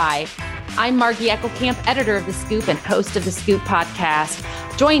ROI. I'm Margie Eckelkamp, editor of The Scoop and host of The Scoop Podcast.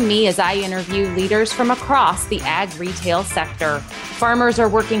 Join me as I interview leaders from across the ag retail sector. Farmers are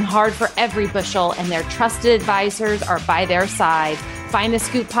working hard for every bushel, and their trusted advisors are by their side. Find The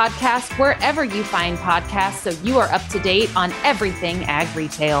Scoop Podcast wherever you find podcasts so you are up to date on everything ag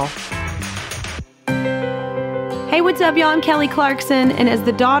retail. Hey, what's up, y'all? I'm Kelly Clarkson, and as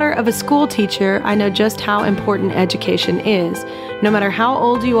the daughter of a school teacher, I know just how important education is. No matter how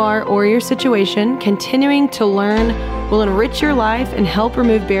old you are or your situation, continuing to learn will enrich your life and help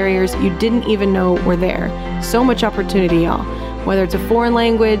remove barriers you didn't even know were there. So much opportunity, y'all. Whether it's a foreign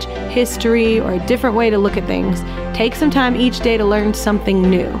language, history, or a different way to look at things, take some time each day to learn something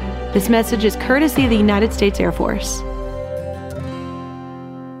new. This message is courtesy of the United States Air Force.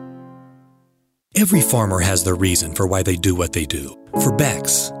 Every farmer has their reason for why they do what they do. For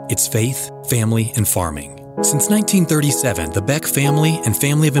Becks, it's faith, family, and farming. Since 1937, the Beck family and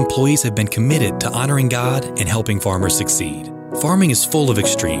family of employees have been committed to honoring God and helping farmers succeed. Farming is full of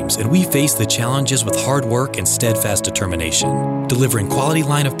extremes, and we face the challenges with hard work and steadfast determination, delivering quality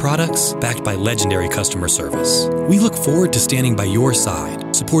line of products backed by legendary customer service. We look forward to standing by your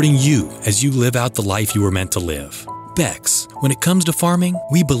side, supporting you as you live out the life you were meant to live. Becks, when it comes to farming,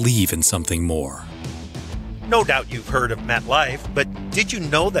 we believe in something more. No doubt you've heard of MetLife, but did you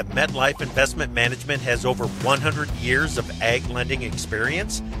know that MetLife Investment Management has over 100 years of ag lending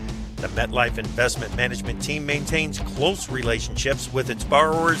experience? The MetLife Investment Management team maintains close relationships with its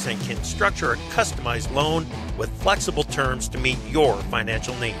borrowers and can structure a customized loan with flexible terms to meet your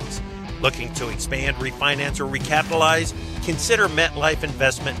financial needs. Looking to expand, refinance, or recapitalize? Consider MetLife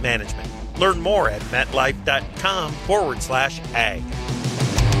Investment Management. Learn more at metlife.com/ag.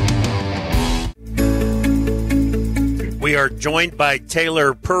 We are joined by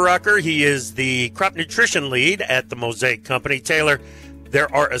Taylor Perrucker. He is the crop nutrition lead at the Mosaic Company. Taylor,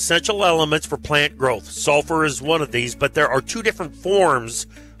 there are essential elements for plant growth. Sulfur is one of these, but there are two different forms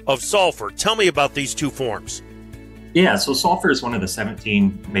of sulfur. Tell me about these two forms. Yeah, so sulfur is one of the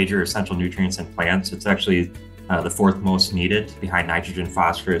 17 major essential nutrients in plants. It's actually the fourth most needed behind nitrogen,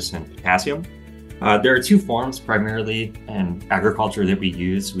 phosphorus, and potassium. There are two forms primarily in agriculture that we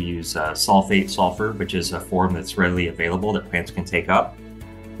use. We use sulfate sulfur, which is a form that's readily available that plants can take up.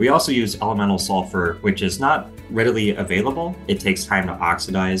 We also use elemental sulfur, which is not readily available. It takes time to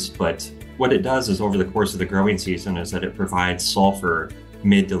oxidize, but what it does is over the course of the growing season is that it provides sulfur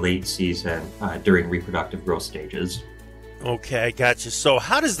mid to late season during reproductive growth stages. Okay, gotcha. So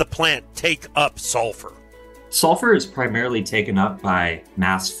how does the plant take up sulfur? Sulfur is primarily taken up by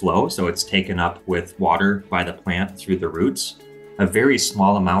mass flow, so it's taken up with water by the plant through the roots. A very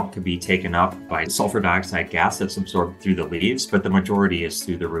small amount could be taken up by sulfur dioxide gas that's absorbed through the leaves, but the majority is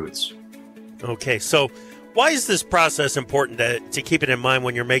through the roots. Okay, so why is this process important to keep it in mind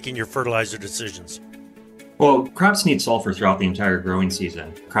when you're making your fertilizer decisions? Well, crops need sulfur throughout the entire growing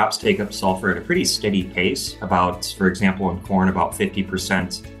season. Crops take up sulfur at a pretty steady pace, about, for example, in corn, about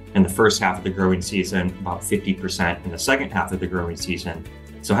 50% in the first half of the growing season, about 50% in the second half of the growing season.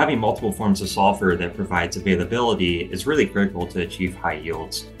 So having multiple forms of sulfur that provides availability is really critical to achieve high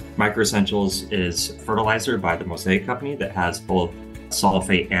yields. Microessentials is fertilizer by the Mosaic Company that has both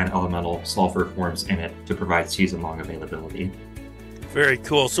sulfate and elemental sulfur forms in it to provide season-long availability. Very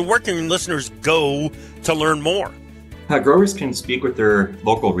cool. So where can listeners go to learn more? Growers can speak with their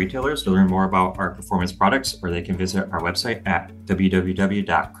local retailers to learn more about our performance products, or they can visit our website at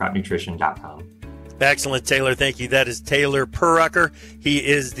www.cropnutrition.com. Excellent, Taylor. Thank you. That is Taylor Perrucker. He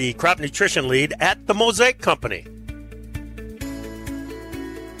is the crop nutrition lead at the Mosaic Company.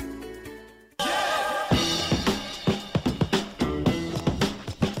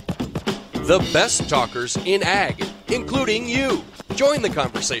 the best talkers in ag, including you. Join the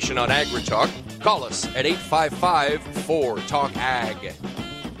conversation on AgriTalk. Call us at 855-4TALK-AG.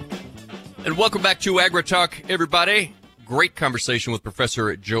 And welcome back to AgriTalk, everybody. Great conversation with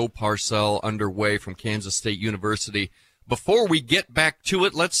Professor Joe Parcell underway from Kansas State University. Before we get back to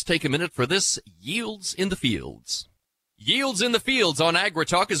it, let's take a minute for this Yields in the Fields. Yields in the Fields on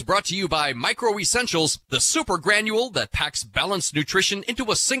AgriTalk is brought to you by Micro Essentials, the super granule that packs balanced nutrition into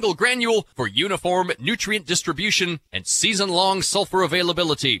a single granule for uniform nutrient distribution and season-long sulfur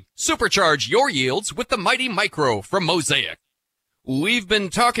availability. Supercharge your yields with the Mighty Micro from Mosaic. We've been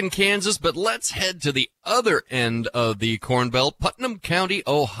talking Kansas, but let's head to the other end of the Corn Belt, Putnam County,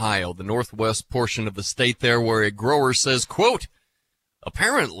 Ohio, the northwest portion of the state there, where a grower says, quote,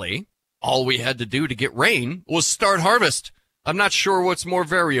 apparently, all we had to do to get rain was start harvest. I'm not sure what's more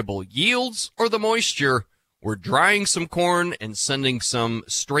variable, yields or the moisture. We're drying some corn and sending some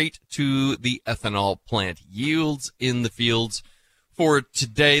straight to the ethanol plant. Yields in the fields for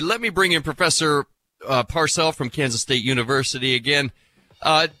today. Let me bring in Professor Parcell from Kansas State University again.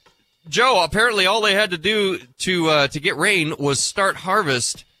 Joe, apparently all they had to do to get rain was start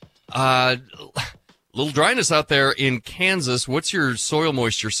harvest. Little dryness out there in Kansas. What's your soil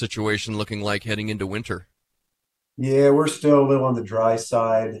moisture situation looking like heading into winter? Yeah, we're still a little on the dry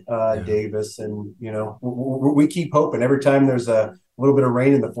side, Davis. And, we keep hoping. Every time there's a little bit of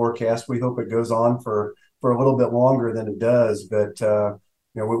rain in the forecast, we hope it goes on for a little bit longer than it does. But,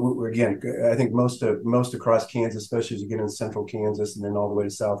 we're again, I think most across Kansas, especially as you get into central Kansas and then all the way to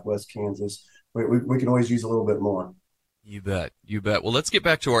southwest Kansas, we can always use a little bit more. You bet. Well, let's get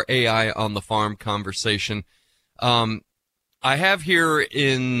back to our AI on the farm conversation. I have here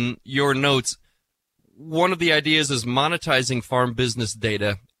in your notes, one of the ideas is monetizing farm business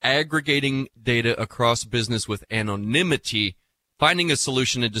data, aggregating data across business with anonymity, finding a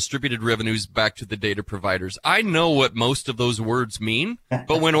solution and distributed revenues back to the data providers. I know what most of those words mean,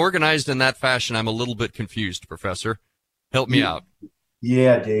 but when organized in that fashion, I'm a little bit confused, Professor. Help me out.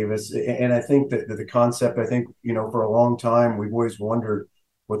 Yeah, Davis. And I think that the concept, for a long time, we've always wondered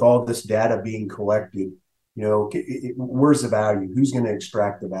with all this data being collected, where's the value? Who's going to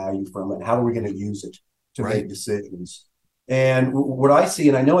extract the value from it? How are we going to use it to make decisions? And what I see,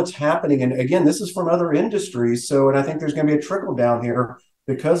 and I know it's happening, and again, this is from other industries. And I think there's going to be a trickle down here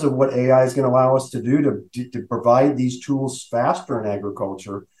because of what AI is going to allow us to do to provide these tools faster in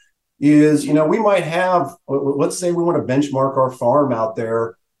agriculture. Is, we might have, let's say we want to benchmark our farm out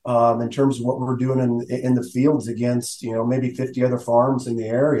there in terms of what we're doing in the fields against, maybe 50 other farms in the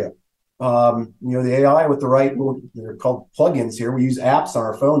area. The AI with the right, they're called plugins here. We use apps on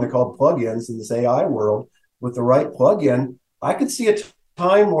our phone. They're called plugins in this AI world. With the right plugin, I could see a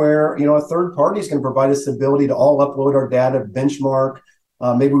time where, a third party is going to provide us the ability to all upload our data, benchmark.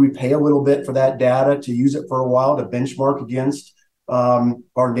 Maybe we pay a little bit for that data to use it for a while to benchmark against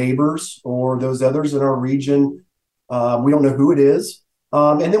our neighbors or those others in our region. We don't know who it is.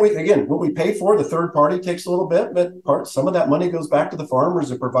 And then what we pay for, the third party takes a little bit, but some of that money goes back to the farmers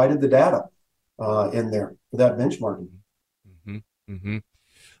that provided the data in there for that benchmarking. Mm-hmm. Mm-hmm.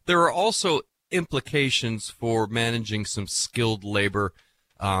 There are also implications for managing some skilled labor,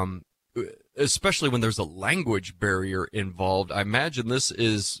 especially when there's a language barrier involved. I imagine this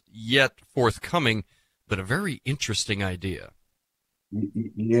is yet forthcoming, but a very interesting idea.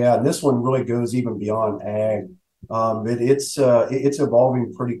 Yeah, and this one really goes even beyond ag. It's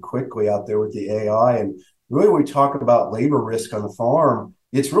evolving pretty quickly out there with the AI. And really, when we talk about labor risk on the farm,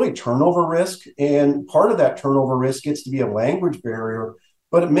 it's really turnover risk. And part of that turnover risk gets to be a language barrier,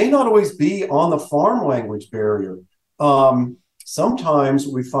 but it may not always be on the farm language barrier. Sometimes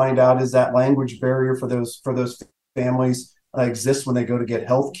what we find out is that language barrier for those families exists when they go to get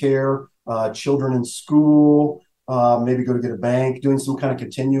health care, children in school, maybe go to get a bank, doing some kind of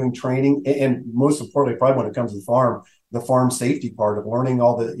continuing training. And most importantly, probably when it comes to the farm safety part of learning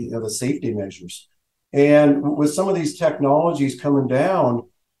all the safety measures. And with some of these technologies coming down,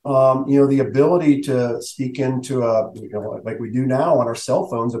 the ability to speak into like we do now on our cell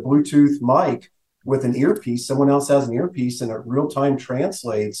phones, a Bluetooth mic with an earpiece, someone else has an earpiece and it real time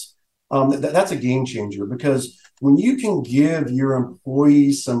translates. That's a game changer, because when you can give your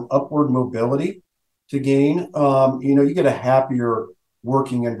employees some upward mobility to gain, you get a happier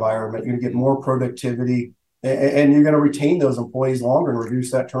working environment. You're going to get more productivity, and you're going to retain those employees longer and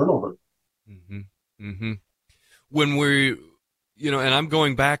reduce that turnover. Mm-hmm. Mm-hmm. When we, and I'm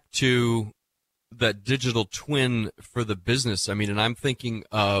going back to that digital twin for the business. I mean, and I'm thinking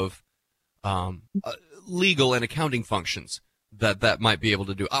of legal and accounting functions that might be able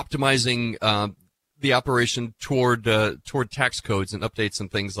to do, optimizing the operation toward tax codes and updates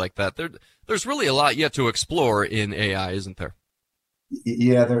and things like that. there's really a lot yet to explore in AI, isn't there?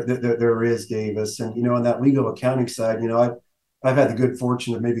 Yeah, there is, Davis. And, on that legal accounting side, I've had the good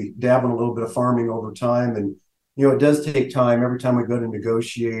fortune of maybe dabbling a little bit of farming over time. And, it does take time every time we go to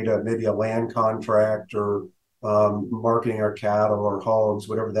negotiate maybe a land contract or marketing our cattle or hogs,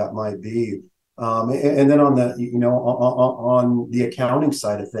 whatever that might be. And then on the, on the accounting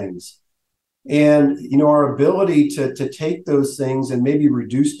side of things. And, our ability to take those things and maybe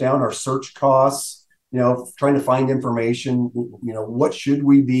reduce down our search costs, trying to find information, what should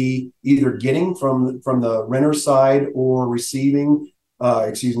we be either getting from the renter side or receiving,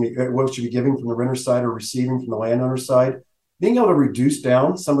 what should we be giving from the renter side or receiving from the landowner side? Being able to reduce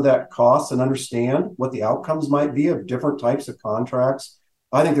down some of that cost and understand what the outcomes might be of different types of contracts.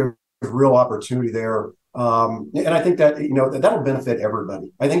 I think there's real opportunity there. And I think that, that'll benefit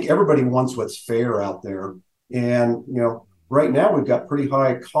everybody. I think everybody wants what's fair out there. And, right now we've got pretty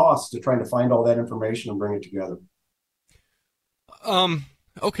high costs to trying to find all that information and bring it together.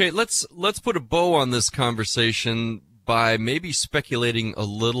 Okay, let's put a bow on this conversation by maybe speculating a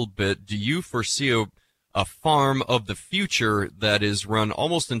little bit. Do you foresee a farm of the future that is run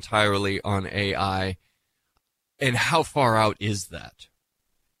almost entirely on AI? And how far out is that?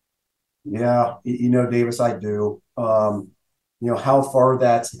 Yeah, Davis, I do. How far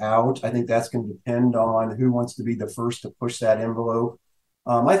that's out, I think that's going to depend on who wants to be the first to push that envelope.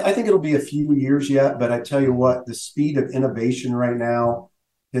 I think it'll be a few years yet, but I tell you what, the speed of innovation right now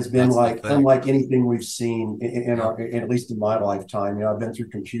has been unlike anything we've seen in at least in my lifetime. I've been through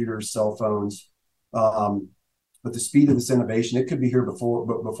computers, cell phones, but the speed of this innovation, it could be here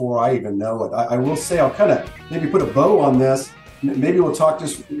before I even know it. I will say, I'll kind of maybe put a bow on this. Maybe we'll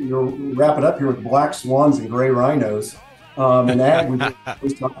wrap it up here with black swans and gray rhinos. And ag, we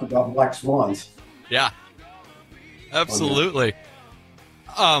always talk about black swans. Yeah, absolutely.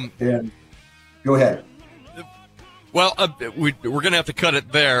 And go ahead. Well, we're going to have to cut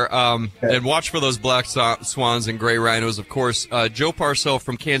it there and watch for those black swans and gray rhinos, of course. Joe Parcell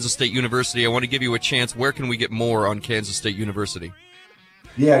from Kansas State University, I want to give you a chance. Where can we get more on Kansas State University?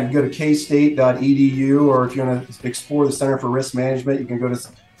 Yeah, you can go to kstate.edu, or if you want to explore the Center for Risk Management, you can go to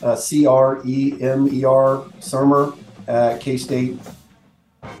CREMER, at K-State.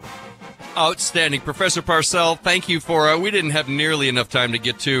 Outstanding. Professor Parcell, thank you for, we didn't have nearly enough time to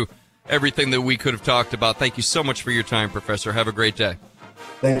get to everything that we could have talked about. Thank you so much for your time, Professor. Have a great day.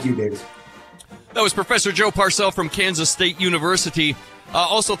 Thank you, David. That was Professor Joe Parcell from Kansas State University.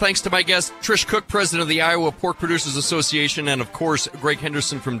 Also, thanks to my guest, Trish Cook, president of the Iowa Pork Producers Association, and, of course, Greg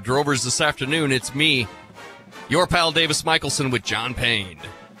Henderson from Drovers this afternoon. It's me, your pal Davis Michelson, with John Payne.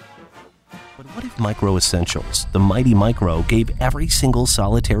 But what if Micro Essentials, the mighty Micro, gave every single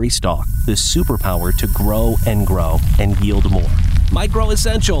solitary stalk the superpower to grow and yield more? Micro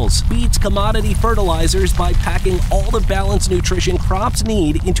Essentials beats commodity fertilizers by packing all the balanced nutrition crops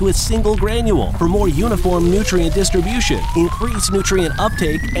need into a single granule for more uniform nutrient distribution, increased nutrient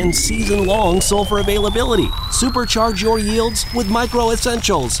uptake, and season-long sulfur availability. Supercharge your yields with Micro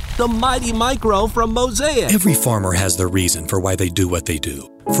Essentials, the mighty Micro from Mosaic. Every farmer has their reason for why they do what they do.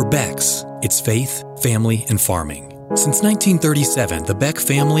 For Beck's, it's faith, family, and farming. Since 1937, the Beck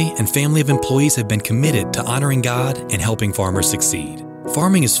family and family of employees have been committed to honoring God and helping farmers succeed.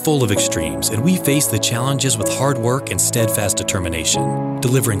 Farming is full of extremes, and we face the challenges with hard work and steadfast determination,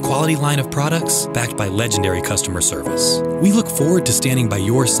 delivering quality line of products backed by legendary customer service. We look forward to standing by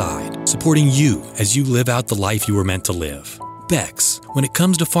your side, supporting you as you live out the life you were meant to live. Beck's, when it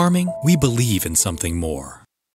comes to farming, we believe in something more.